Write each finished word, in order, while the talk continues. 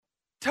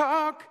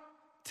Talk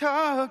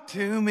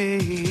to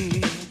me.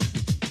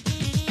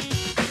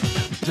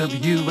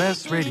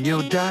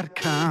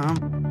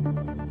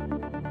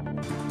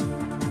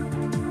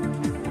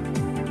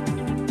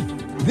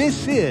 WSRadio.com.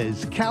 This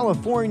is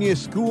California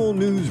School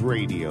News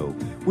Radio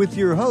with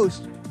your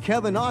hosts,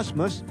 Kevin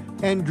Osmus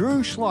and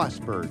Drew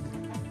Schlossberg.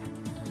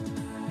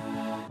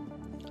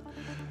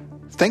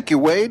 Thank you,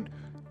 Wade.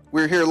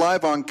 We're here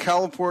live on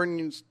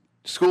California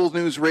School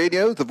News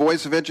Radio, the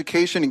voice of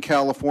education in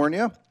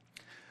California.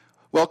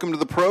 Welcome to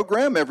the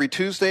program every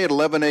Tuesday at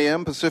 11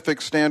 a.m. Pacific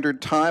Standard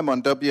Time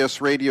on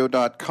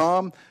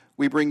WSRadio.com.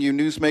 We bring you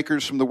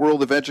newsmakers from the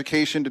world of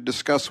education to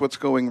discuss what's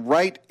going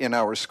right in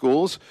our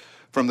schools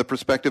from the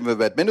perspective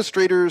of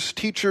administrators,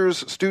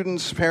 teachers,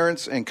 students,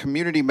 parents, and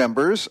community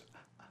members.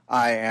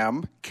 I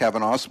am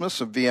Kevin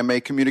Osmus of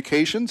VMA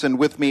Communications, and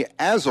with me,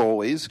 as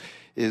always,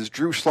 is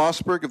Drew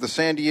Schlossberg of the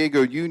San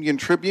Diego Union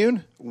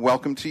Tribune.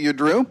 Welcome to you,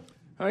 Drew.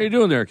 How you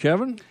doing there,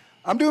 Kevin?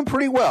 I'm doing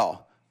pretty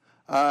well.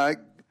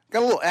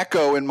 Got a little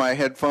echo in my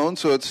headphones,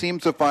 so it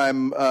seems if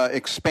I'm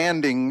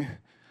expanding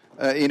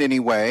in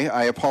any way,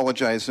 I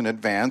apologize in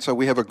advance.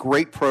 We have a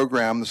great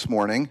program this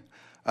morning.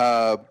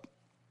 We're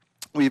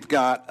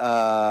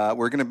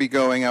going to be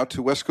going out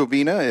to West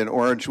Covina at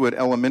Orangewood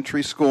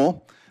Elementary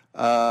School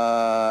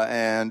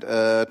and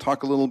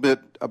talk a little bit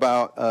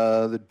about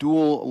the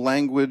dual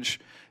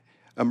language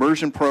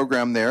immersion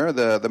program there,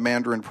 the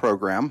Mandarin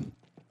program.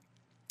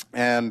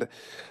 And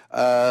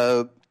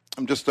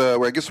I'm just,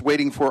 I guess,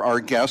 waiting for our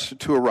guests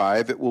to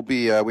arrive. It will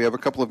be, we have a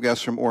couple of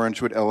guests from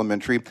Orangewood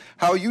Elementary.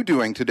 How are you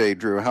doing today,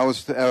 Drew?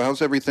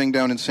 How's everything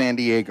down in San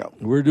Diego?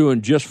 We're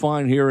doing just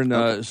fine here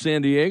in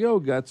San Diego.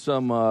 Got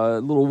some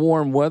little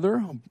warm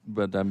weather,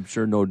 but I'm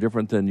sure no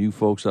different than you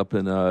folks up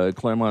in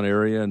Claremont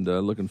area, and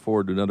looking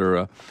forward to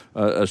another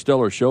a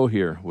stellar show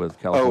here with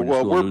California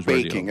School News Radio.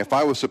 We're baking. If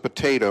I was a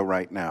potato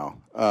right now,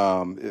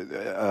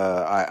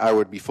 I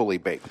would be fully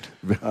baked.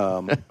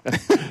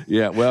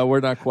 Yeah, well,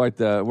 we're not quite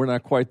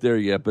there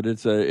yet, but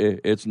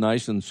it's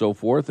nice and so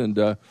forth.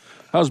 And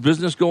how's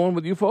business going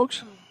with you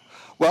folks?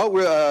 Well,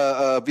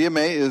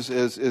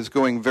 VMA is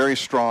going very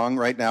strong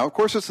right now. Of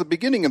course, it's the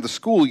beginning of the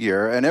school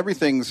year, and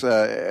everything's we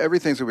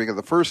got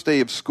the first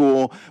day of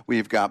school.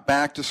 We've got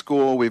back to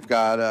school. We've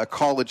got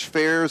college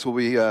fairs. We'll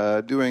be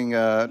talking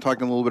a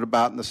little bit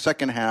about in the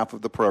second half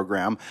of the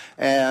program.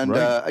 And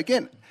right.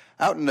 Again,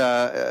 out in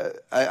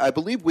I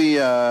believe we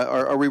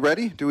are we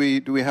ready? Do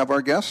we have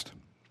our guest?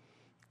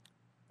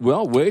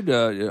 Well, Wade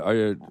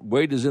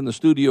is in the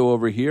studio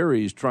over here.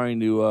 He's trying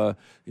to,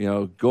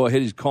 go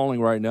ahead. He's calling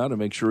right now to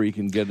make sure he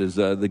can get his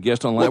the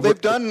guest on line. Well, they've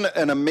done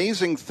an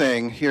amazing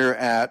thing here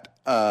at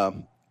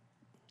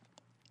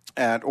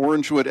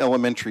Orangewood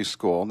Elementary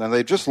School. Now,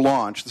 they just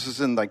launched. This is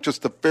in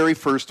just the very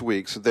first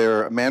weeks.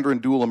 Their Mandarin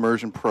Dual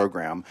Immersion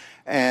program,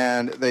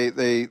 and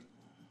their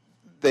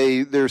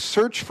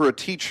search for a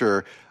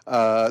teacher.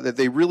 That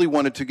they really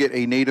wanted to get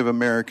a Native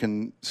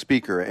American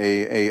speaker,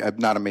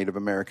 not a Native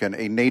American,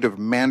 a Native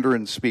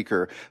Mandarin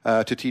speaker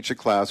to teach a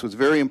class. It was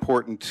very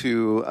important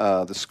to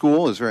the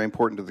school. It was very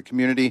important to the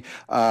community,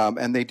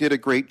 and they did a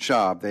great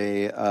job.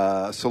 They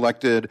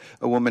selected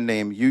a woman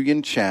named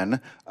Yuyan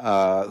Chen,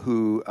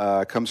 who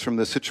comes from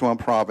the Sichuan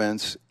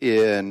province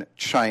in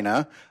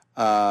China.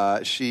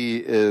 She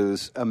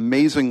is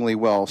amazingly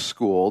well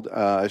schooled.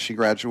 She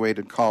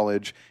graduated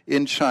college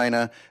in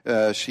China.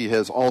 She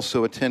has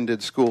also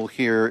attended school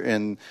here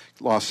in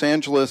Los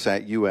Angeles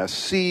at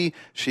USC.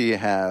 She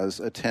has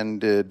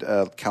attended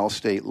Cal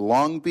State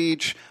Long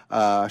Beach.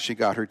 She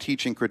got her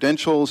teaching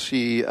credentials.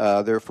 She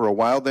there for a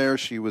while there.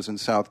 She was in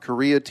South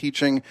Korea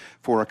teaching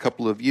for a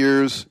couple of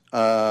years.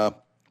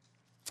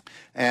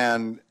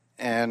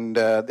 And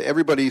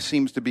everybody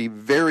seems to be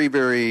very,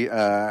 very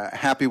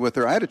happy with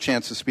her. I had a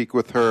chance to speak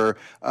with her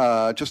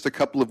just a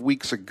couple of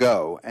weeks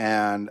ago,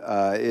 and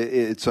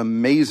it's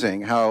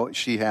amazing how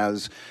she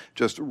has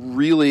just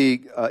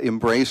really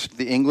embraced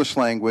the English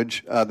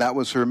language. That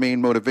was her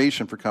main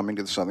motivation for coming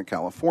to Southern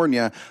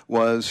California,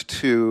 was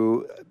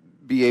to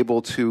be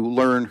able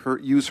to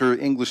use her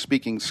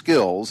English-speaking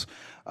skills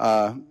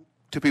to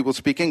people who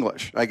speak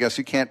English. I guess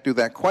you can't do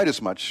that quite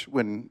as much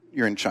when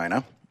you're in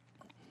China.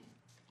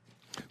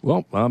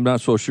 Well, I'm not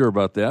so sure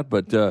about that,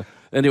 but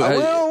anyway.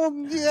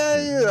 According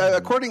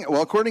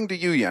to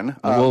Yuyan.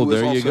 Well,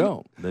 there you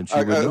go. Then she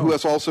would know. Who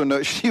has also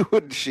know? She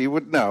would know. She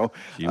would know.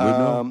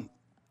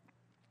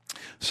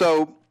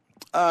 So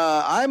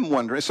I'm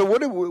wondering. So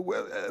what?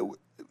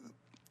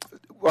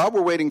 While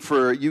we're waiting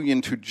for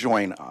Yuyan to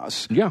join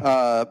us,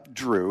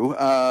 Drew,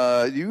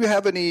 do you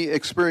have any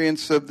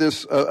experience of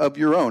this of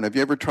your own? Have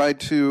you ever tried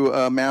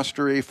to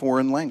master a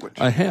foreign language?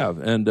 I have,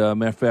 and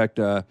matter of fact.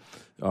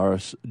 Our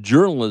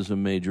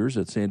journalism majors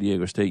at San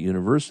Diego State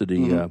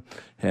University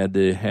had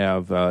to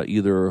have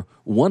either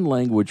one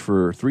language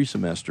for 3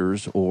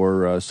 semesters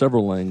or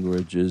several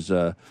languages,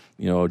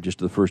 just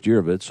the first year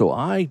of it. So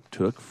I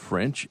took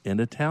French and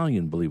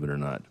Italian, believe it or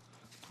not.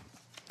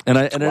 And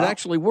it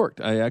actually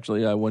worked.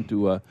 I went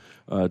to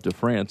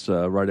France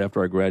right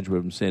after I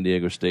graduated from San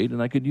Diego State,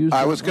 and I could use.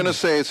 I was going to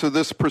say, so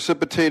this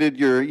precipitated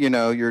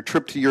your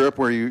trip to Europe,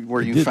 where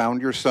you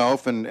found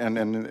yourself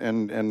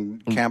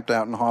and camped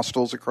out in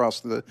hostels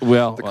across the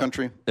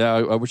country.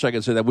 I wish I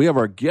could say that. We have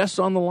our guests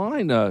on the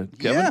line, Kevin.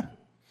 Yeah.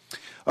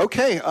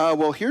 Okay,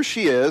 well, here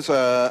she is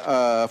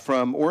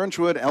from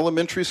Orangewood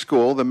Elementary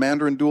School, the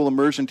Mandarin dual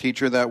immersion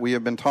teacher that we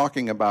have been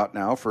talking about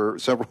now for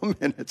several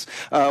minutes.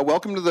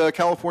 Welcome to the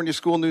California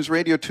School News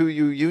Radio to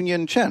you,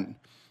 Union Chen.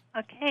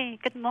 Okay,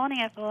 good morning,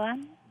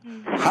 everyone.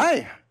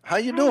 Hi, how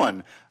you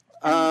doing?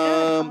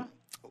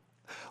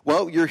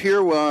 Well, you're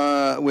here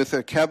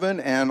with Kevin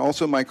and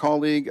also my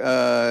colleague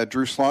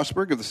Drew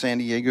Schlossberg of the San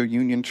Diego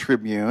Union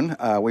Tribune.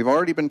 We've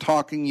already been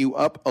talking you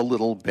up a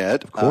little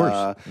bit. Of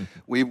course.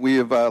 We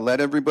have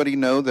let everybody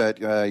know that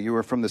you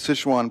are from the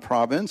Sichuan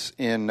province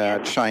in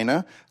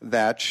China,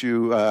 that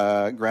you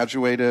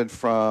graduated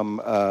from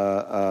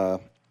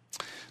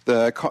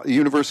the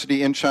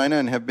university in China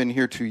and have been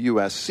here to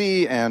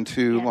USC and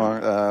to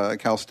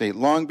Cal State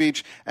Long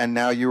Beach, and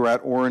now you're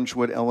at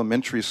Orangewood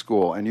Elementary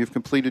School, and you've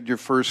completed your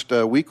first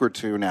week or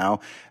two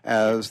now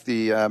as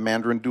the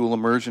Mandarin dual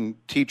immersion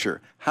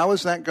teacher. How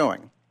is that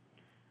going?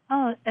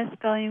 Oh, it's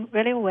going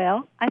really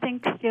well. I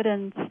think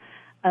students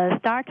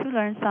start to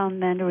learn some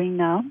Mandarin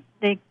now.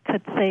 They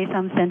could say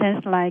some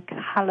sentence like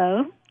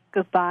hello,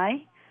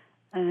 goodbye,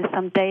 and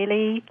some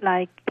daily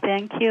like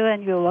thank you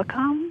and you're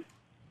welcome.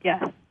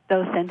 Yes.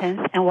 Those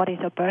sentences, and what is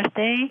your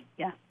birthday?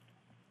 Yeah.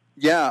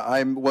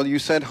 Yeah, well, you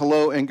said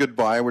hello and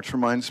goodbye, which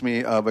reminds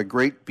me of a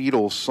great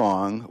Beatles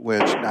song,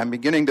 which I'm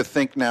beginning to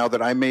think now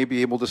that I may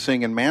be able to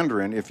sing in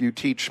Mandarin if you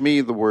teach me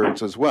the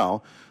words as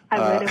well.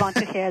 I really want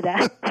to hear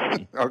that.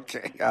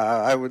 Okay,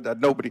 I would.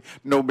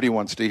 Nobody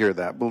wants to hear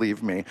that.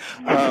 Believe me.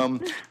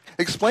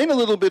 Explain a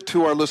little bit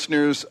to our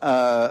listeners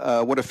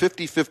what a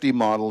 50-50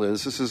 model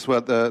is. This is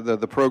what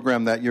the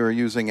program that you're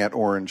using at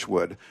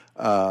Orangewood.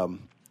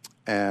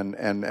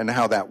 And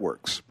how that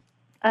works.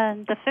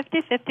 The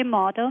 50-50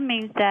 model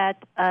means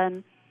that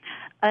in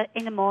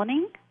the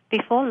morning,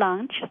 before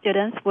lunch,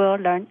 students will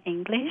learn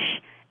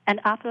English,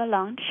 and after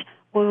lunch,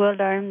 we will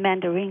learn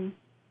Mandarin.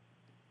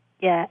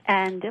 Yeah,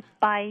 and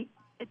by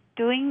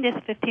doing this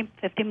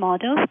 50-50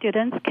 model,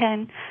 students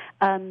can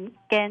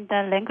gain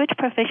the language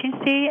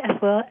proficiency as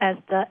well as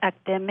the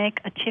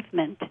academic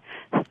achievement.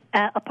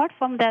 Apart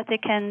from that, they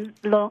can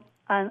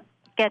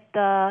get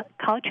the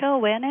cultural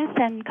awareness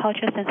and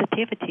cultural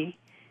sensitivity.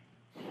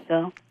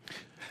 So.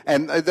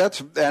 And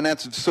that's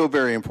so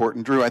very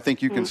important, Drew. I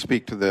think you can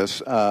speak to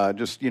this.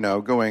 Just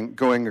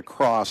going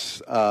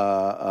across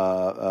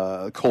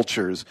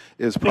cultures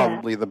is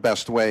probably the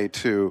best way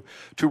to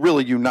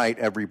really unite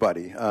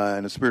everybody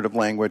in a spirit of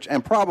language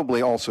and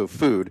probably also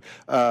food.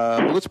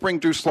 Let's bring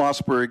Drew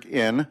Schlossberg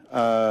in.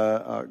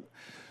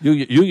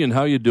 Union,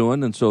 how you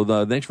doing? And so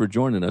thanks for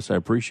joining us. I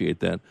appreciate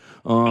that.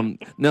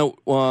 Now.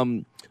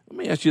 Let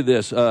me ask you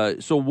this.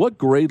 So what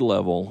grade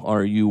level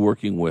are you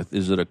working with?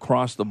 Is it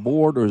across the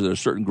board, or is it a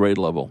certain grade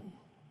level?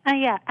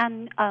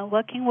 I'm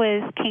working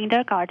with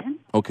kindergarten.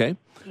 Okay.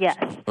 Yes.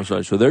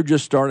 So they're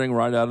just starting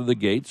right out of the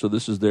gate. So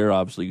this is their,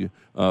 obviously,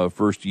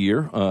 first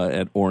year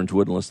at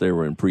Orangewood, unless they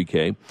were in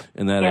pre-K,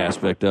 and that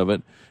aspect of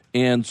it.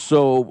 And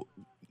so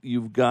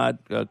you've got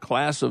a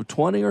class of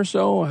 20 or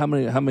so? How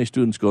many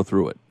students go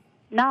through it?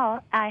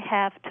 Now I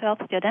have 12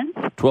 students.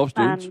 12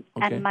 students?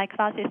 Okay. And my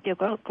class is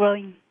still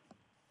growing.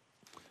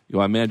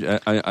 I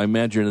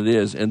imagine it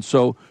is. And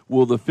so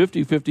will the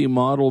 50-50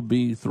 model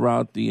be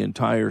throughout the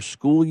entire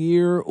school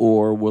year,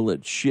 or will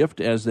it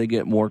shift as they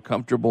get more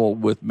comfortable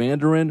with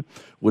Mandarin?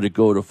 Would it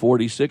go to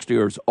 40-60,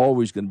 or it's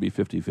always going to be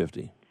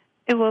 50-50?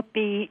 It will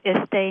be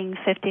staying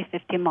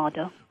 50-50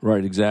 model.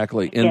 Right,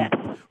 exactly. And, yes.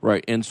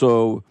 Right. And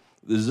so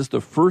is this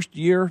the first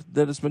year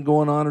that it's been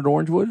going on at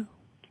Orangewood?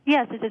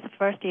 Yes, this is the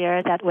first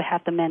year that we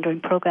have the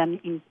Mandarin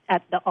program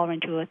at the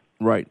Orangewood.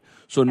 Right.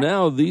 So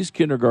now these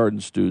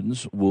kindergarten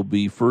students will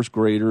be first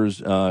graders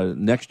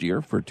next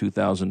year for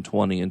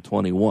 2020 and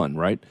 21,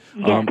 right?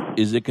 Yes.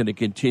 Is it going to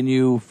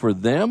continue for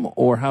them,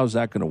 or how's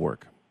that going to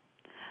work?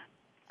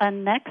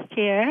 Next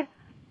year,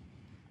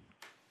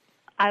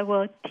 I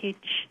will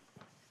teach.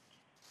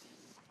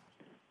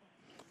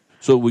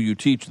 So will you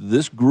teach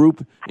this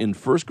group in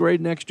first grade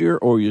next year,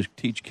 or you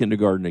teach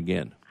kindergarten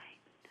again?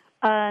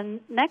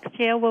 Next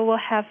year, we will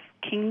have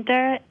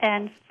kinder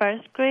and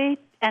first grade,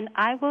 and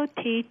I will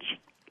teach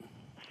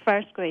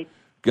first grade.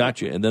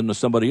 Gotcha. And then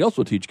somebody else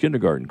will teach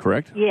kindergarten,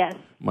 correct? Yes.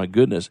 My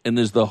goodness. And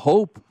is the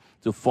hope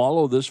to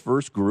follow this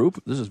first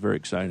group? This is very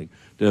exciting.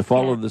 To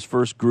follow this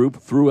first group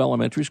through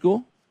elementary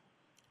school?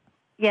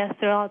 Yes,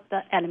 throughout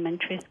the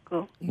elementary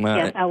school.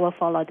 Yes, I will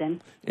follow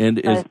them. And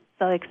it's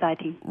so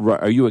exciting.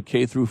 Right. Are you a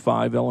K through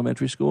 5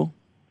 elementary school?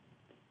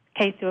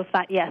 K through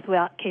 5, yes, we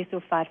are K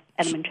through 5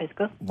 elementary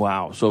school.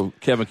 Wow. So,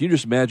 Kevin, can you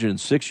just imagine in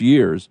 6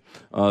 years,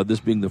 this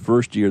being the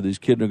first year, these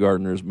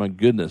kindergartners, my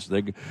goodness.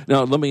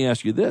 Now, let me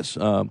ask you this.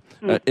 And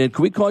can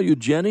we call you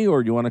Jenny,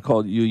 or do you want to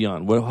call you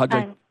Yan?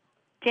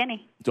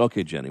 Jenny.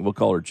 Okay, Jenny. We'll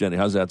call her Jenny.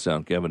 How's that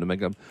sound, Kevin? To make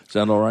them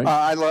sound all right?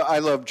 I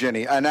love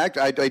Jenny, and I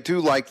do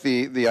like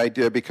the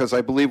idea because I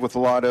believe with a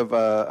lot of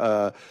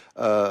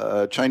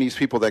Chinese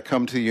people that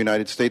come to the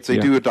United States, they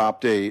do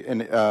adopt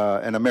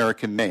an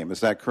American name.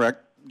 Is that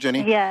correct,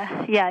 Jenny?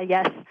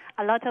 Yes.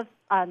 A lot of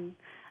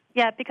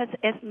because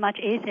it's much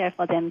easier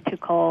for them to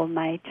call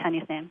my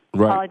Chinese name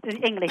or the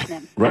English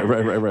name.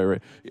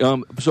 Right.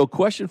 So,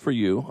 question for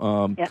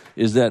you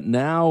is that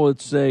now,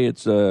 let's say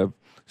it's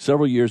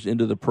several years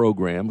into the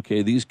program,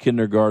 okay, these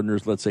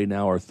kindergartners, let's say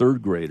now are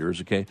third graders,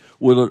 okay,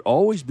 will it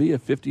always be a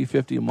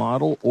 50-50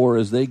 model, or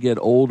as they get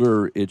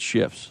older, it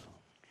shifts?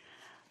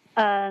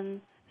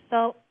 So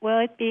will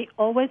it be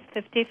always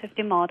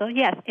 50-50 model?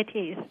 Yes, it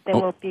is. There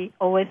will be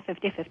always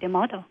 50-50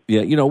 model.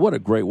 Yeah, what a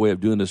great way of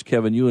doing this.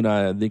 Kevin, you and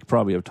I think,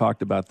 probably have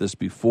talked about this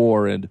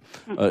before, and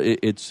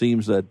it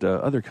seems that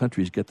other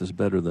countries get this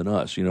better than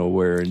us,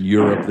 where in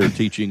Europe they're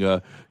teaching,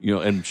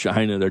 in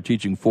China they're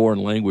teaching foreign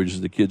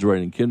languages the kids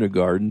right in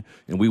kindergarten,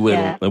 and we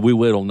wait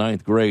till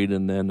ninth grade,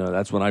 and then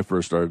that's when I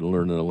first started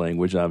learning the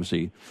language.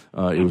 Obviously,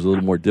 it was a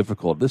little more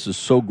difficult. This is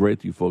so great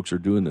that you folks are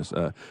doing this.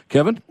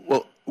 Kevin?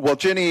 Well,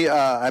 Jenny,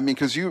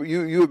 because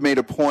you have made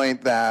a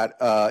point that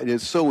it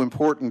is so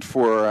important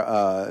for,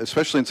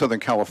 especially in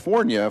Southern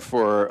California,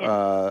 for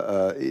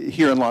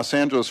here in Los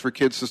Angeles, for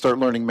kids to start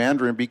learning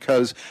Mandarin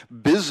because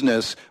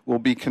business will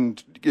be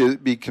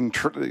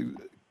contracted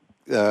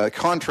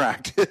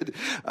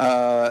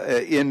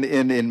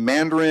in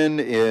Mandarin,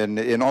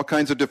 in all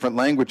kinds of different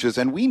languages,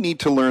 and we need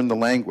to learn the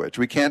language.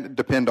 We can't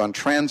depend on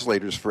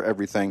translators for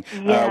everything.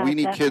 We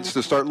need kids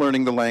to start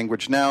learning the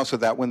language now so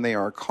that when they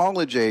are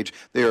college age,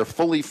 they are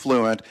fully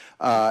fluent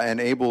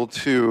and able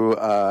to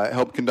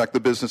help conduct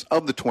the business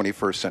of the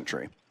 21st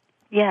century.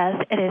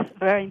 Yes, it is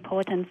very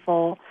important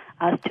for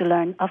us to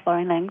learn a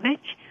foreign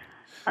language.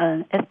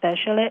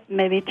 Especially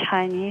maybe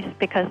Chinese,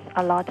 because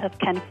a lot of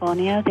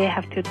California, they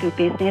have to do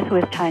business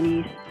with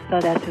Chinese.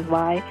 So that's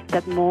why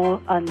that more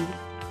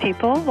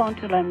people want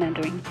to learn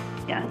Mandarin.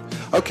 Yeah.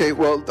 Okay,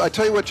 well, I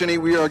tell you what, Jenny,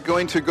 we are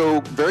going to go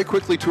very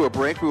quickly to a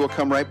break. We will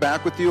come right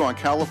back with you on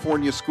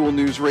California School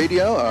News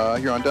Radio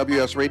here on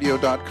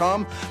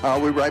WSRadio.com.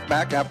 We'll be right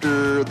back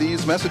after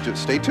these messages.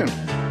 Stay tuned.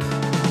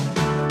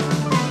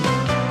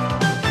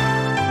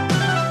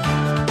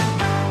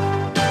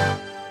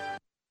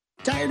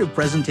 Tired of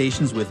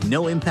presentations with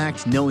no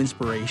impact, no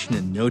inspiration,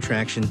 and no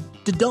traction?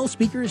 Do dull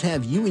speakers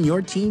have you and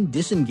your team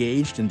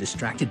disengaged and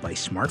distracted by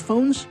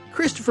smartphones?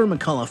 Christopher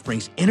McAuliffe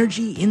brings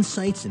energy,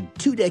 insights, and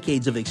 2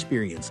 decades of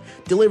experience,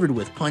 delivered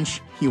with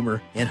punch,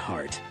 humor, and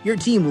heart. Your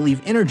team will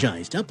leave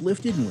energized,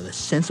 uplifted, and with a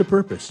sense of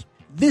purpose.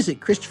 Visit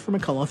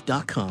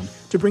ChristopherMcAuliffe.com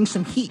to bring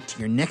some heat to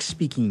your next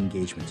speaking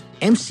engagement.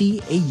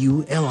 McAuliffe.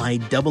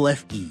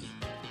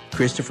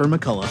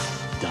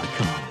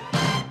 ChristopherMcAuliffe.com.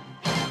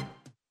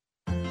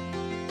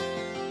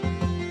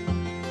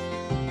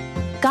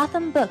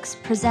 Gotham Books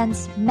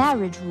presents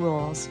Marriage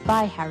Rules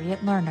by Harriet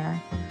Lerner.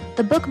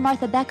 The book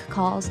Martha Beck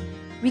calls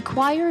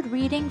required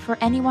reading for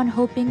anyone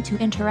hoping to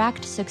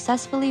interact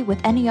successfully with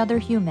any other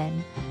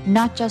human,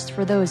 not just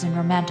for those in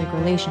romantic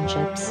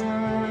relationships.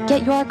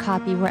 Get your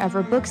copy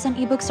wherever books and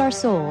ebooks are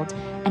sold,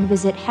 and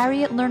visit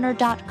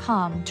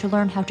harrietlerner.com to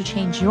learn how to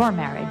change your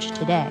marriage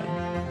today.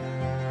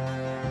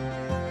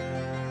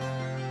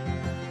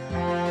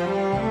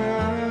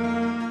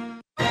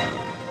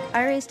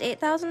 I raised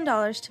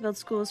 $8,000 to build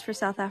schools for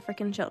South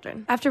African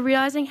children. After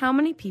realizing how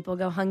many people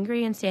go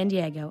hungry in San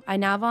Diego, I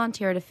now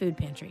volunteer at a food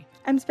pantry.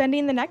 I'm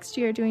spending the next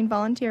year doing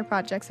volunteer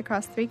projects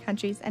across 3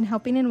 countries and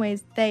helping in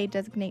ways they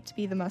designate to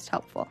be the most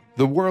helpful.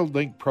 The World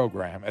Link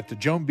program at the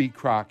Joan B.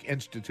 Kroc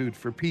Institute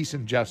for Peace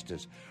and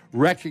Justice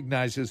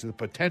recognizes the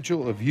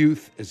potential of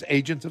youth as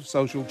agents of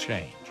social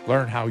change.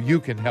 Learn how you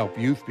can help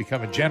youth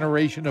become a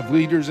generation of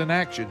leaders in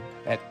action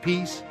at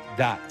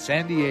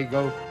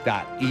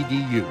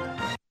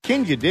peace.sandiego.edu.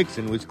 Kinja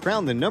Dixon was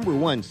crowned the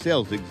 #1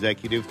 sales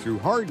executive through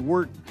hard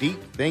work, deep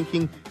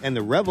thinking, and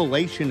the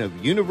revelation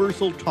of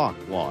Universal Talk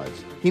Laws.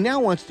 He now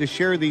wants to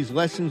share these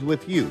lessons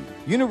with you.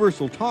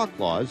 Universal Talk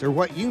Laws are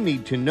what you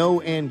need to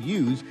know and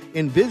use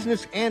in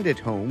business and at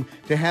home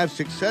to have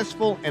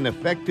successful and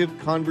effective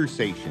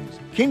conversations.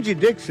 Kinja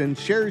Dixon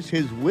shares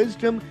his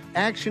wisdom,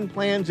 action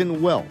plans,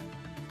 and wealth.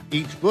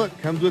 Each book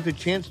comes with a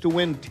chance to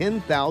win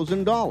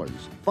 $10,000.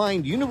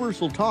 Find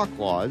Universal Talk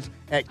Laws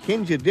at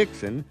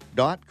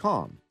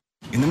KinjaDixon.com.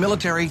 In the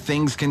military,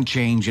 things can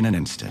change in an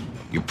instant.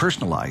 Your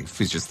personal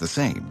life is just the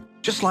same.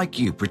 Just like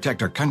you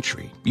protect our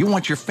country, you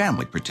want your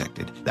family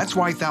protected. That's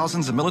why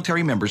thousands of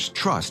military members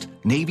trust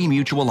Navy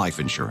Mutual Life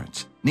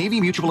Insurance.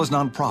 Navy Mutual is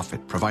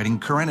nonprofit, providing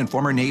current and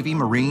former Navy,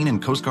 Marine,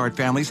 and Coast Guard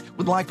families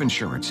with life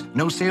insurance,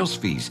 no sales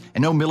fees,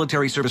 and no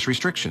military service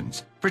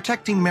restrictions.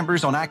 Protecting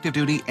members on active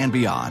duty and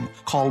beyond.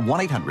 Call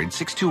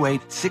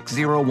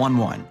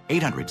 1-800-628-6011,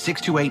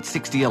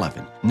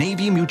 800-628-6011,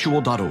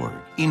 NavyMutual.org,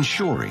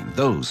 insuring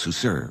those who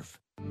serve.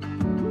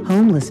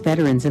 Homeless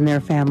veterans and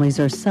their families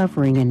are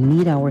suffering and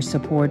need our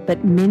support,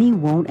 but many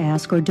won't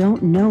ask or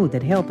don't know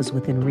that help is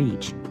within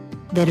reach.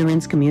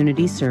 Veterans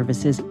Community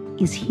Services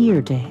is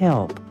here to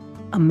help.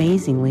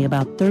 Amazingly,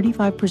 about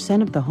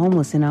 35% of the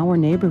homeless in our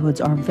neighborhoods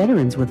are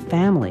veterans with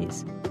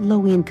families.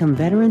 Low-income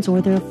veterans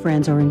or their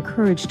friends are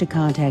encouraged to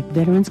contact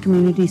Veterans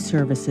Community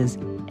Services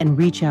and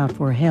reach out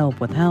for help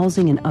with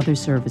housing and other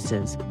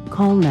services.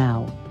 Call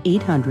now,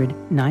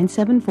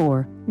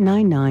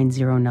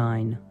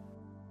 800-974-9909.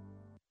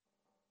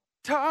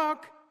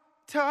 Talk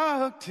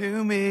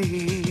to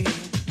me.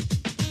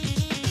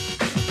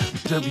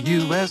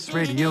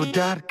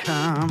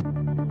 WSRadio.com.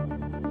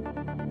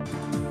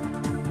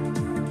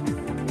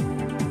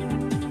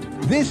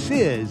 This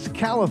is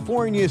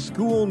California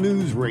School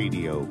News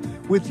Radio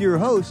with your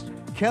hosts,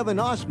 Kevin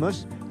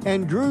Osmus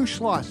and Drew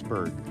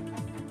Schlossberg.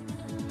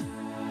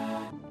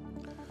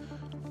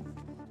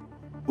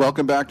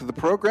 Welcome back to the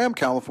program,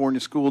 California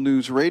School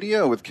News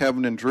Radio with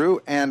Kevin and Drew,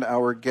 and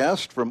our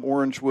guest from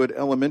Orangewood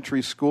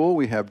Elementary School.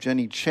 We have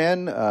Jenny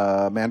Chen,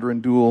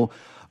 Mandarin Dual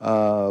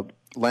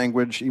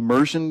Language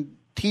Immersion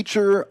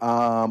teacher.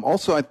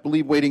 Also, I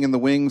believe waiting in the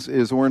wings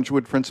is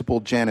Orangewood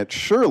Principal Janet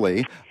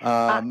Shirley.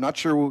 I'm not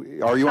sure,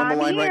 are you on the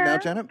line right now,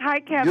 Janet?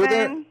 Hi, Kevin. You're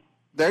there?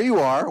 There you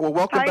are. Well,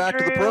 welcome back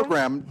Drew. to the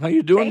program. How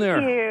you doing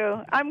Thank there?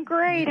 you. I'm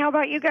great. How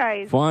about you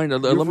guys? Fine.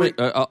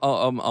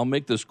 I'll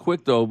make this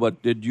quick, though,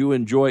 but did you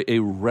enjoy a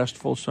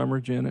restful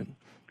summer, Janet?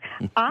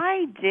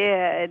 I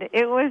did.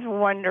 It was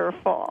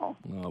wonderful.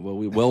 Well,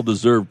 we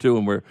well-deserved, too,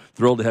 and we're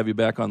thrilled to have you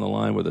back on the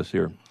line with us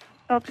here.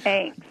 Oh,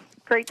 thanks.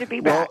 Great to be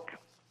back.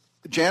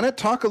 Janet,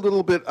 talk a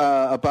little bit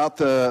about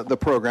the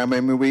program.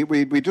 I mean,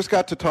 we just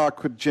got to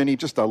talk with Jenny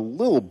just a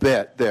little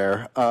bit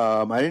there.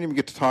 I didn't even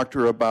get to talk to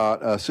her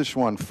about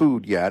Sichuan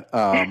food yet,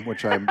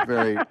 which I'm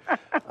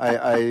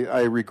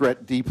I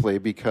regret deeply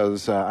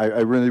because I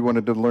really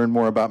wanted to learn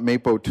more about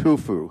Mapo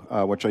tofu,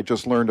 which I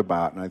just learned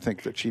about, and I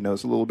think that she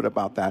knows a little bit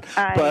about that.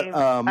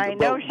 I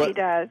know she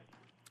does.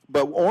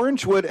 But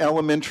Orangewood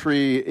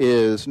Elementary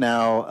is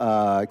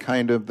now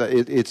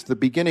it's the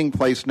beginning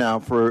place now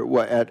for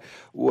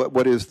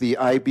what is the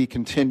IB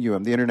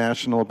Continuum, the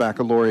International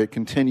Baccalaureate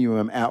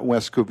Continuum at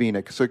West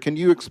Covina. So can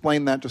you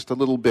explain that just a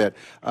little bit,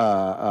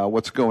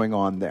 what's going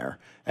on there,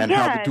 and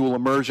how the dual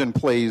immersion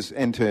plays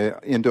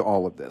into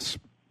all of this?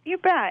 You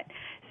bet.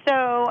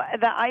 So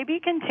the IB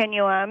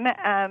Continuum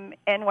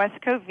in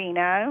West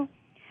Covina,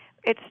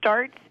 it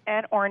starts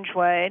at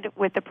Orangewood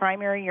with the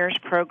primary years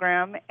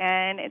program,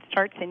 and it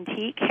starts in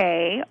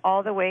TK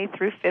all the way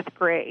through 5th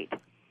grade.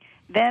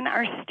 Then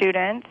our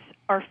students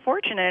are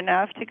fortunate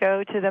enough to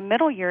go to the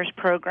middle years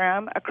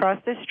program across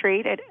the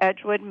street at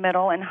Edgewood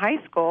Middle and High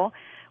School,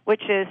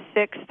 which is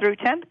 6th through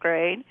 10th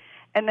grade.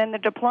 And then the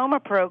diploma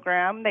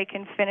program they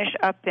can finish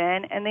up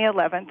in the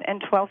 11th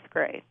and 12th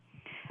grade.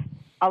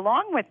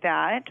 Along with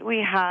that, we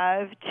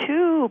have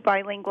 2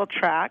 bilingual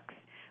tracks.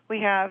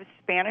 We have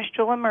Spanish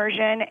dual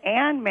immersion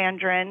and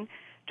Mandarin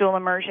dual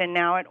immersion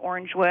now at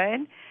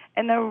Orangewood.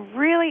 And the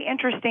really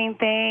interesting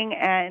thing,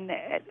 and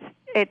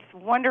it's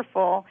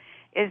wonderful,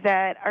 is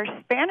that our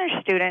Spanish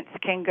students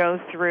can go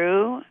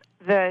through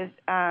the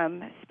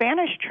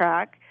Spanish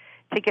track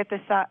to get the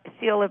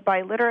seal of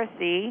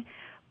biliteracy.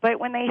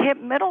 But when they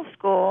hit middle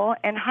school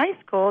and high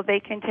school, they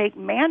can take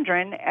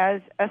Mandarin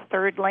as a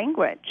third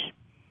language.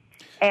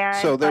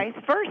 And vice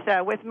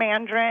versa, with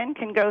Mandarin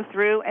can go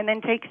through and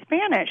then take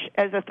Spanish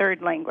as a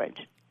third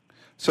language.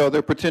 So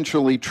they're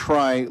potentially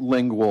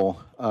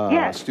trilingual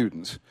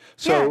students.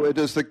 So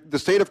does the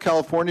state of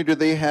California, do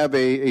they have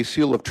a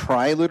seal of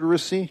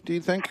triliteracy, do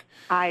you think?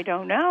 I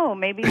don't know.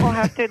 Maybe we'll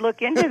have to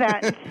look into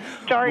that and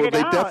start it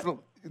out.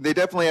 They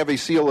definitely have a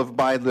seal of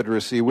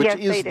biliteracy, which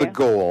is the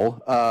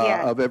goal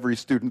of every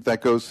student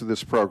that goes through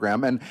this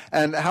program. And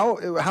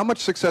how much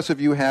success have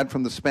you had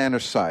from the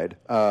Spanish side,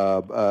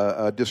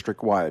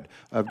 district-wide,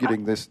 of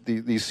getting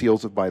these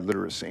seals of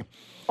biliteracy?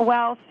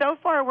 Well, so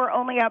far we're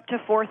only up to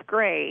 4th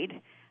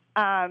grade in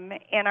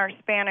our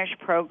Spanish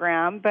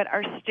program, but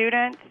our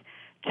students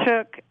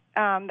took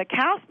the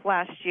CASP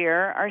last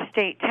year, our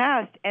state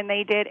test, and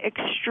they did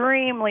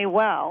extremely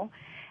well.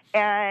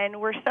 And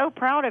we're so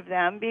proud of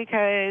them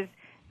because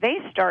they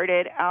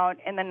started out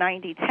in the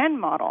 90-10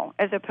 model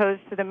as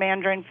opposed to the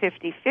Mandarin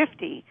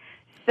 50-50.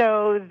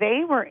 So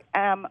they were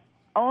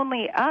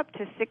only up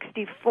to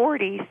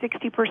 60-40,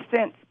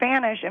 60%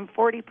 Spanish and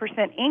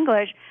 40%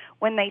 English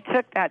when they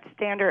took that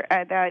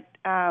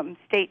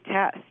state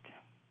test.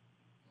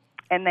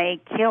 And they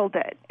killed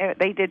it.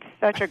 They did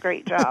such a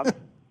great job.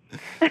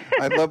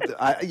 I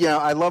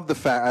love the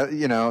fact,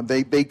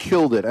 they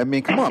killed it. I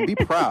mean, come on, be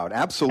proud.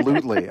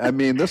 Absolutely. I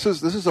mean, this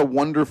is a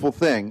wonderful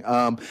thing,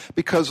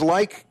 because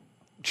like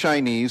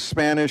Chinese,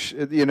 Spanish,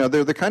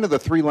 they're the kind of the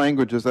 3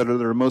 languages that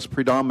are most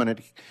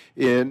predominant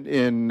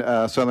in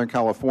Southern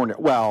California.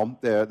 Well,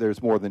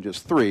 there's more than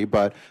just 3,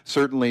 but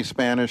certainly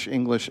Spanish,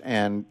 English,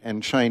 and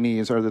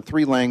Chinese are the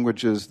 3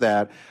 languages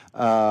that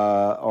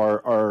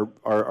are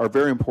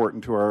very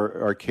important to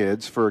our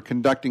kids for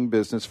conducting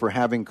business, for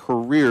having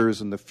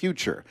careers in the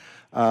future.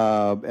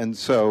 And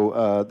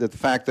so the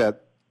fact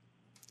that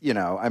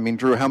I mean,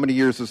 Drew, how many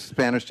years of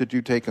Spanish did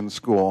you take in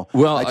school?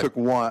 Well,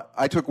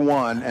 I took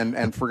one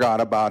and forgot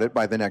about it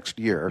by the next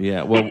year.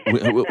 Yeah, well,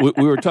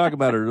 we were talking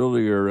about it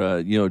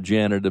earlier,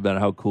 Janet, about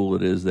how cool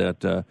it is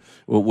that,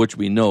 which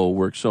we know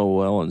works so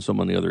well in so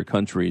many other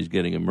countries,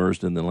 getting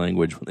immersed in the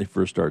language when they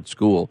first start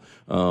school.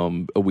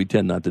 We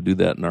tend not to do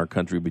that in our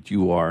country, but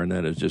you are, and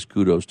that is just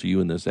kudos to you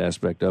in this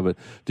aspect of it.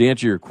 To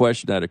answer your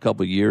question, I had a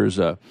couple of years,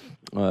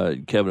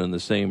 Kevin, in the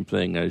same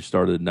thing. I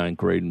started in 9th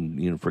grade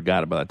and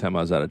forgot by the time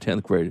I was out of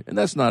 10th grade. And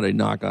that's not a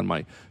knock on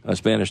my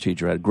Spanish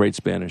teacher. I had great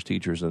Spanish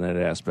teachers, and that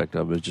aspect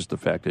of it is just the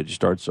fact that you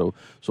start so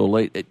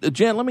late.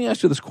 Jan, let me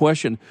ask you this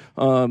question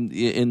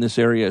in this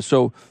area.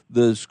 So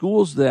the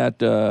schools that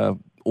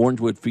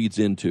Orangewood feeds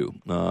into,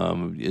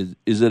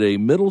 is it a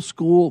middle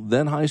school,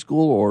 then high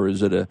school, or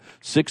is it a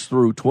 6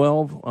 through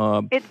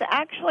 12? It's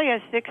actually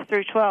a 6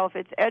 through 12.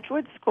 It's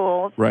Edgewood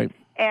Schools. Right.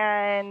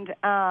 And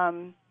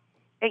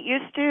it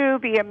used to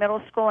be a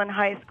middle school and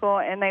high school,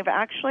 and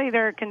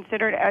they're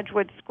considered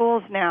Edgewood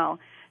schools now.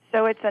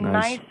 So it's a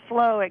nice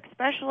flow,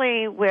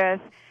 especially with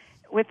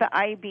the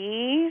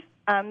IB.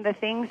 The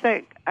things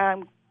that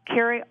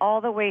carry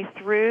all the way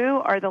through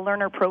are the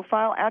learner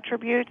profile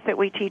attributes that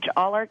we teach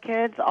all our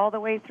kids all the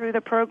way through the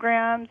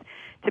programs,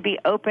 to be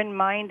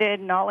open-minded,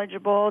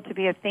 knowledgeable, to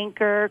be a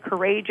thinker,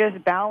 courageous,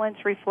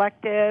 balanced,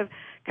 reflective,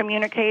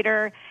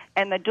 communicator.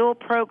 And the dual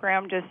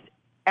program just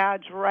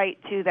adds right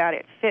to that.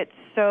 It fits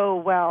so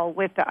well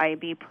with the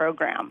IB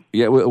program.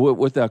 Yeah,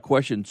 with that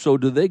question, so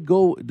do they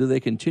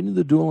continue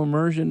the dual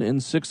immersion in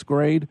 6th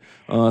grade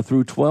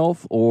through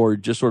 12th, or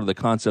just sort of the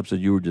concepts that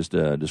you were just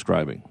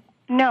describing?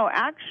 No,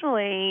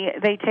 actually,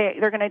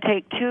 they're going to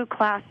take 2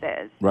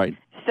 classes. Right.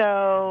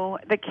 So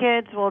the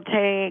kids will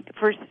take,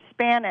 for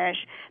Spanish,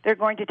 they're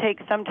going to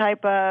take some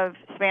type of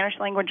Spanish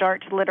language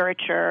arts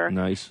literature.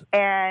 Nice.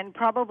 And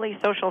probably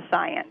social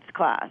science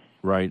class.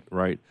 Right.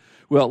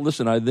 Well,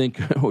 listen, I think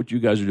what you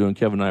guys are doing,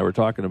 Kevin and I were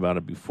talking about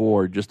it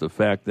before, just the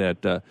fact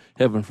that,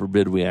 heaven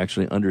forbid, we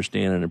actually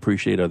understand and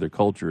appreciate other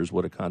cultures,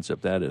 what a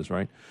concept that is,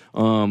 right,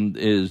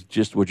 is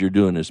just what you're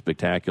doing is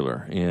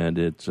spectacular. And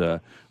it's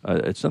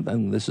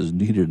something this is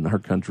needed in our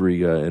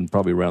country and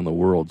probably around the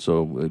world.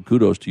 So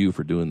kudos to you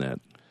for doing that.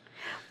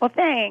 Well,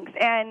 thanks.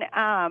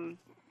 And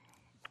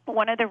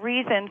one of the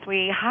reasons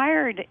we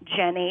hired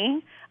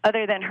Jenny,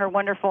 other than her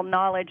wonderful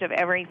knowledge of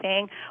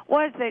everything,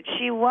 was that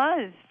she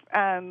was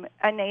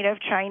a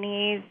native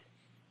Chinese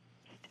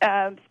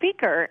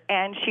speaker,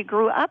 and she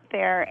grew up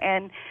there.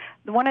 And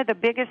one of the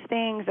biggest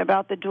things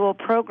about the dual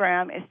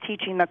program is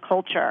teaching the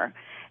culture.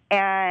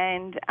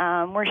 And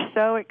we're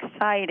so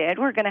excited.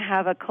 We're going to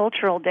have a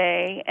cultural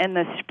day in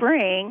the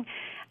spring.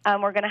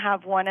 We're going to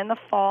have one in the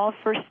fall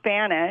for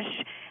Spanish,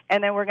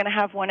 and then we're going to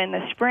have one in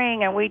the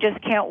spring, and we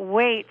just can't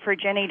wait for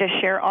Jenny to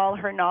share all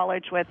her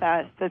knowledge with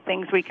us, the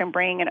things we can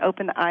bring and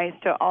open the eyes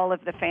to all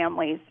of the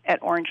families at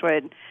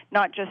Orangewood,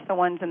 not just the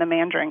ones in the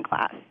Mandarin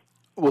class.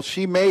 Well,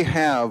 she may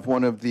have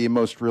one of the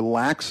most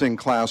relaxing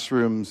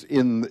classrooms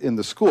in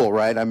the school,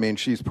 right? I mean,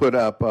 she's put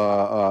up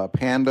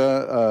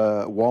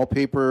panda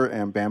wallpaper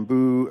and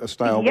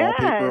bamboo-style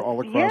wallpaper all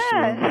across the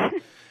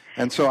room.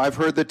 And so I've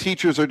heard the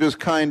teachers are just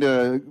kind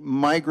of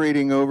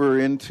migrating over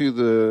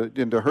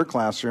into her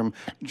classroom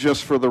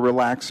just for the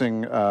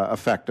relaxing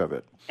effect of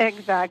it.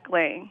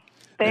 Exactly.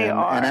 They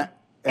are. And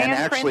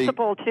actually,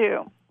 principal,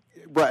 too.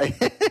 Right.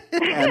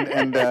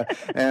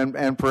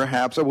 and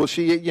perhaps, will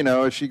she,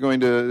 is she going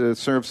to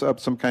serve up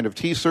some kind of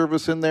tea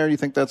service in there? You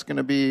think that's going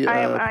to be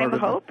I'm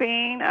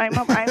hoping. I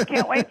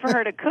can't wait for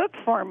her to cook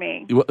for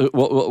me.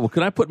 Well,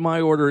 can I put my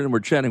order in?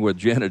 We're chatting with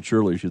Janet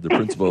Shirley. She's the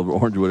principal of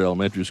Orangewood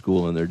Elementary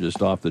School, and they're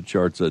just off the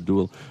charts,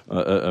 dual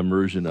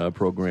immersion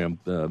program,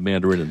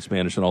 Mandarin and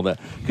Spanish and all that.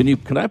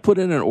 Can I put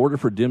in an order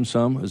for dim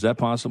sum? Is that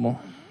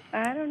possible?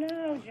 I don't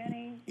know,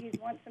 Jenny. You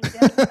want some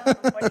dim sum?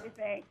 What do you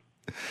think?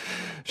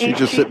 She's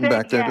just sitting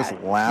back there, just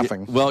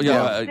laughing. Well,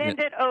 yeah. Send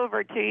it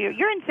over to you.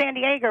 You're in San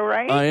Diego,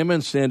 right? I am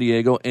in San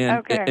Diego,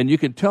 and you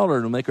can tell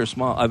her to make her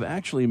smile. I've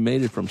actually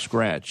made it from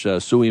scratch.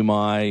 Sui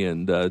Mai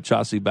and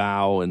Chasi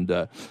Bao, and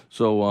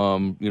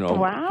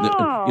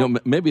Wow.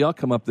 Maybe I'll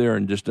come up there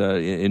and just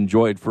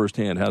enjoy it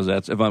firsthand. How's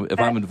that? If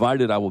I'm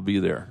invited, I will be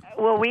there.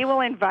 Well, we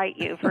will invite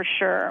you for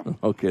sure.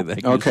 Okay,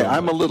 thank you. Okay, so much.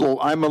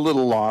 I'm a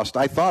little lost.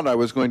 I thought I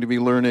was going to be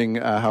learning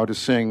how to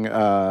sing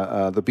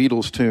the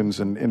Beatles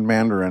tunes in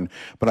Mandarin,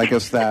 but I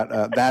guess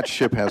that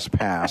ship has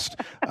passed.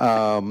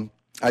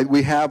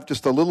 We have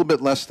just a little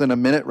bit less than a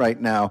minute right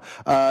now.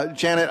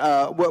 Janet,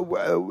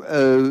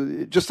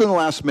 just in the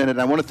last minute,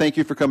 I want to thank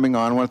you for coming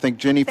on. I want to thank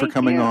Jenny for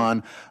coming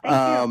on.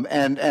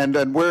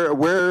 And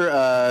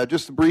where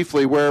just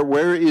briefly,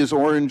 where is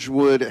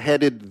Orangewood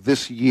headed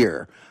this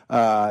year?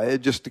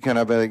 Just to kind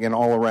of an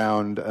all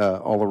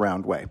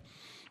around way.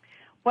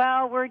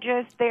 Well, we're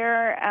just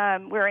there.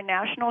 We're a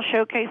national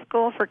showcase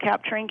school for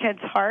capturing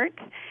kids' hearts,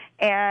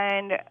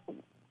 and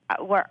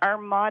where our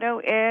motto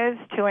is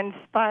to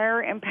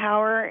inspire,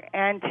 empower,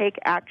 and take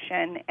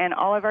action. And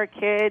all of our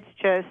kids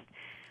just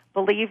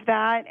believe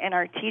that, and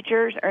our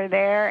teachers are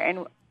there,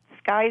 and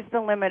sky's the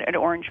limit at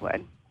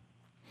Orangewood.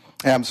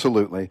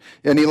 Absolutely.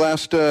 Any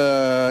last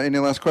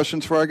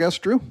questions for our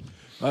guest, Drew?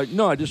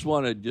 No, I just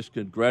want to just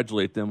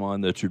congratulate them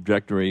on the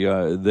trajectory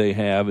they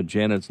have. And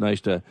Janet, it's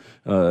nice to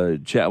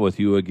chat with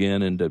you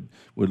again, and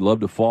would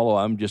love to follow.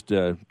 I'm just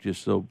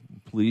so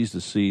pleased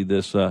to see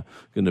this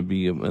going to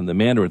be, and the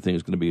Mandarin thing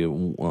is going to be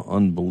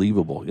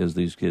unbelievable as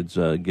these kids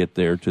get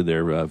there to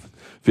their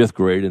fifth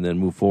grade and then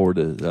move forward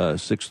to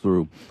 6th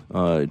through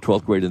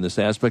 12th grade in this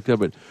aspect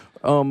of it.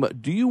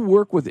 Do you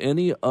work with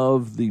any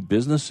of the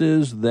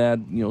businesses that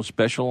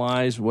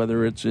specialize,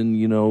 whether it's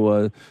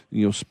in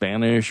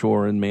Spanish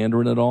or in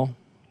Mandarin at all?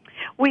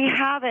 We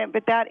haven't,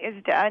 but that is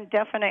a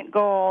definite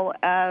goal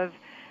of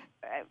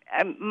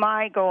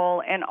my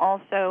goal, and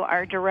also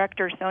our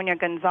director Sonia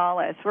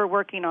Gonzalez. We're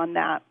working on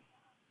that.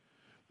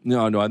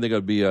 No, I think it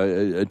would be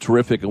a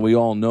terrific, and we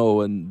all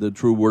know, and the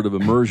true word of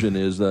immersion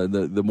is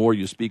the more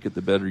you speak it,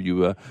 the better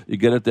you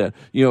get at that.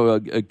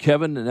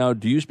 Kevin, now,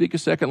 do you speak a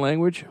second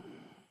language?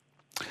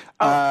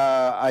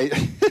 I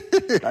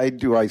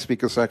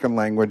speak a second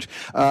language.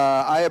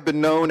 I have been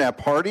known at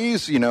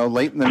parties,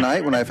 late in the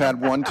night when I've had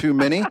one too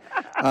many,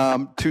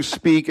 to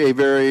speak a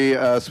very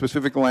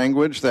specific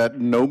language that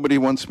nobody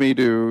wants me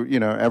to,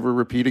 ever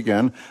repeat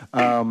again.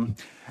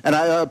 And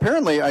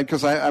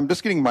because I'm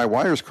just getting my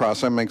wires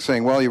crossed, I'm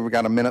saying, well, you've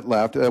got a minute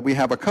left. We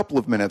have a couple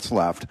of minutes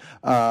left.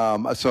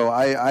 So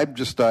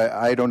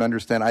I don't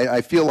understand.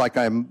 I feel like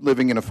I'm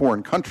living in a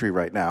foreign country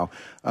right now,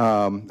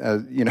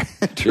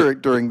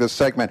 during this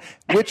segment,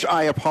 which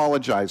I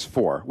apologize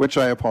for.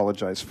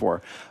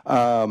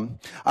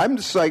 I'm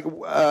just like,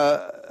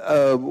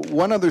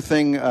 one other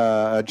thing,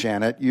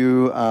 Janet,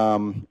 you've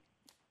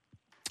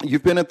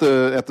been at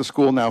the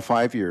school now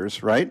 5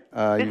 years, right?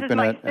 This is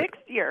my 6th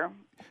year.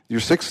 Your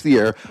 6th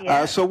year.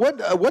 Yeah. So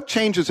what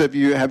changes have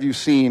you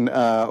seen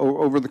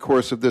over the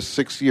course of this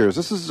 6 years?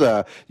 This is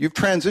you've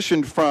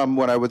transitioned from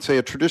what I would say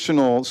a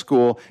traditional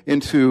school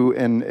into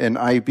an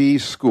IB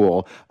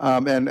school.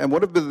 And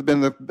what have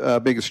been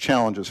the biggest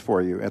challenges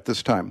for you at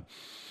this time?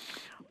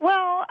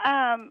 Well,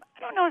 I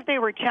don't know if they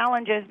were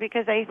challenges,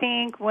 because I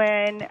think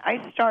when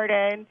I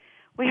started,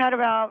 we had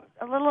about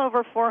a little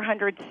over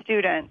 400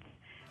 students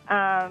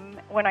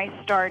when I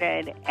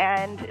started,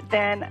 and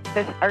then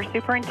our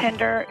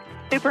superintendent,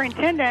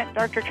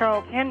 Dr.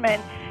 Charles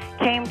Hinman,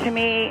 came to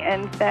me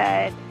and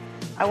said,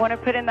 I want to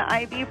put in the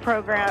IB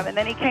program. And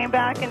then he came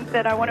back and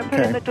said, I want to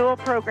put in the dual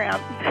program.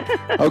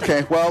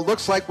 Okay, well, it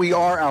looks like we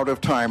are out of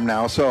time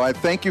now. So I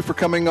thank you for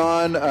coming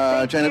on,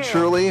 Janet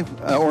Shirley,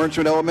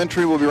 Orangewood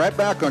Elementary. We'll be right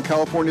back on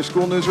California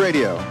School News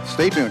Radio.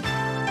 Stay tuned.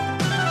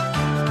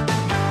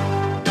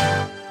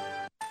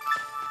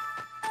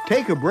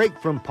 Take a break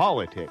from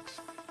politics.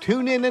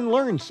 Tune in and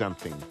learn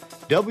something.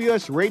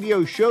 WS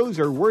Radio shows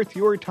are worth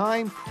your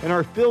time and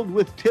are filled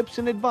with tips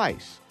and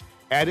advice.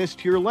 Add us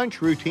to your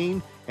lunch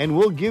routine, and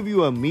we'll give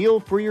you a meal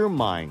for your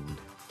mind.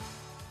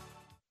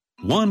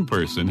 One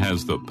person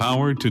has the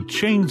power to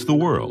change the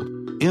world,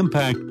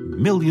 impact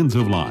millions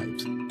of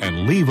lives,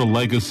 and leave a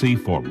legacy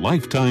for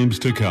lifetimes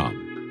to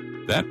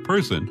come. That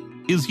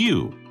person is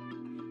you.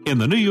 In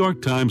the New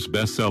York Times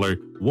bestseller,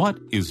 What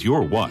is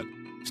Your What?,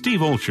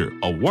 Steve Olsher,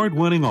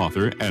 award-winning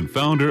author and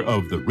founder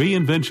of the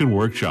Reinvention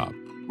Workshop,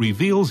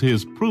 reveals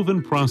his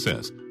proven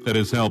process that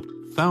has helped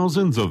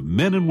thousands of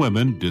men and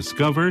women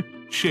discover,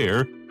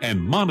 share, and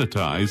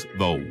monetize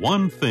the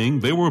one thing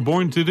they were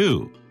born to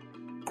do.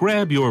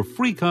 Grab your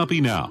free copy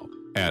now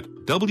at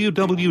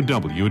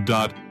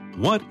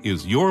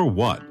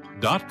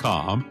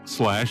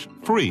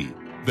www.whatisyourwhat.com/free.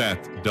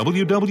 That's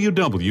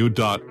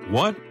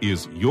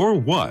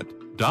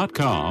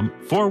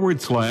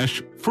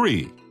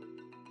www.whatisyourwhat.com/free.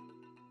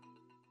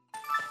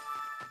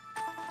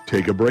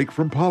 Take a break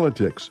from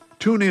politics.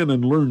 Tune in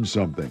and learn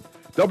something.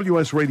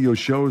 WS Radio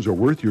shows are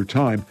worth your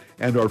time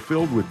and are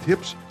filled with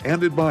tips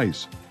and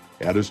advice.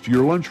 Add us to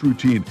your lunch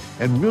routine,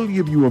 and we'll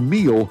give you a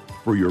meal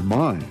for your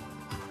mind.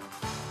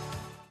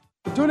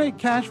 Donate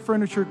cash,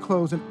 furniture,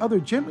 clothes, and other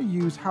gently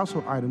used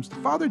household items to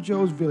Father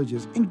Joe's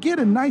Villages and get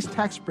a nice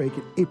tax break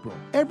in April.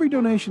 Every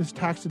donation is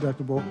tax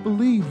deductible.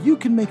 Believe you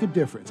can make a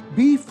difference.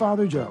 Be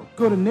Father Joe.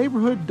 Go to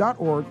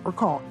neighborhood.org or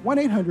call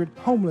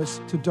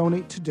 1-800-HOMELESS to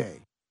donate today.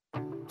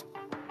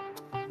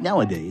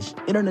 Nowadays,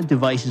 internet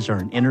devices are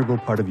an integral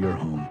part of your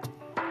home.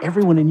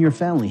 Everyone in your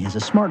family has a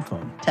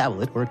smartphone,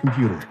 tablet, or a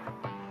computer.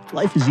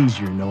 Life is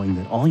easier knowing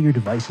that all your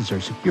devices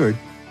are secured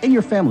and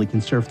your family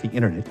can surf the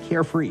internet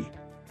carefree.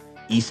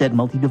 ESET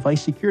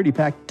Multi-Device Security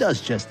Pack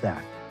does just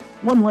that.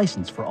 One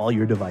license for all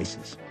your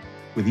devices.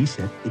 With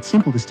ESET, it's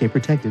simple to stay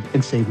protected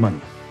and save money.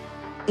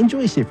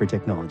 Enjoy safer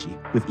technology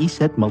with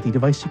ESET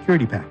Multi-Device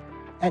Security Pack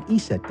at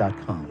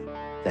ESET.com.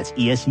 That's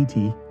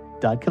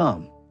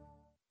ESET.com.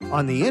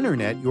 On the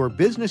internet, your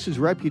business's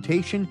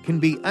reputation can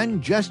be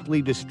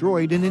unjustly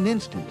destroyed in an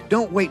instant.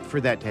 Don't wait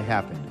for that to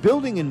happen.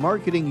 Building and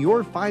marketing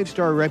your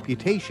 5-star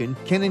reputation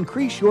can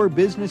increase your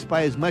business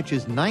by as much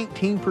as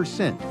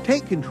 19%.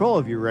 Take control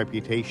of your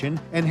reputation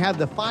and have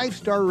the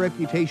 5-star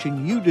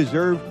reputation you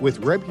deserve with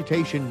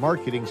Reputation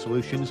Marketing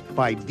Solutions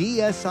by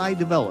DSI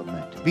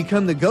Development.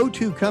 Become the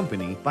go-to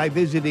company by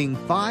visiting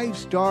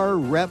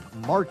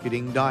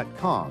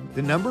 5starrepmarketing.com.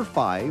 The number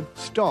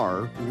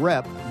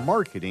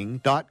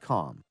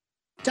 5starrepmarketing.com.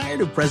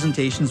 Tired of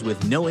presentations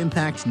with no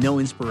impact, no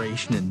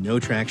inspiration, and no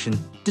traction?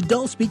 Do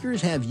dull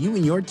speakers have you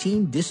and your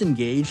team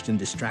disengaged and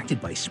distracted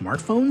by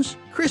smartphones?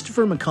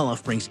 Christopher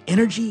McAuliffe brings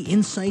energy,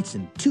 insights,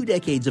 and 2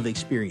 decades of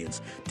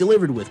experience,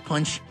 delivered with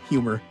punch,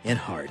 humor, and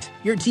heart.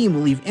 Your team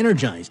will leave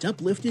energized,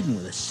 uplifted, and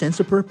with a sense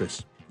of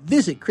purpose.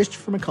 Visit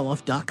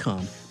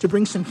ChristopherMcAuliffe.com to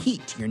bring some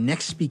heat to your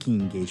next speaking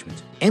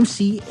engagement.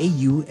 McAuliffe.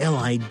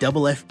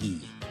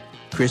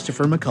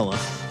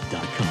 ChristopherMcAuliffe.com.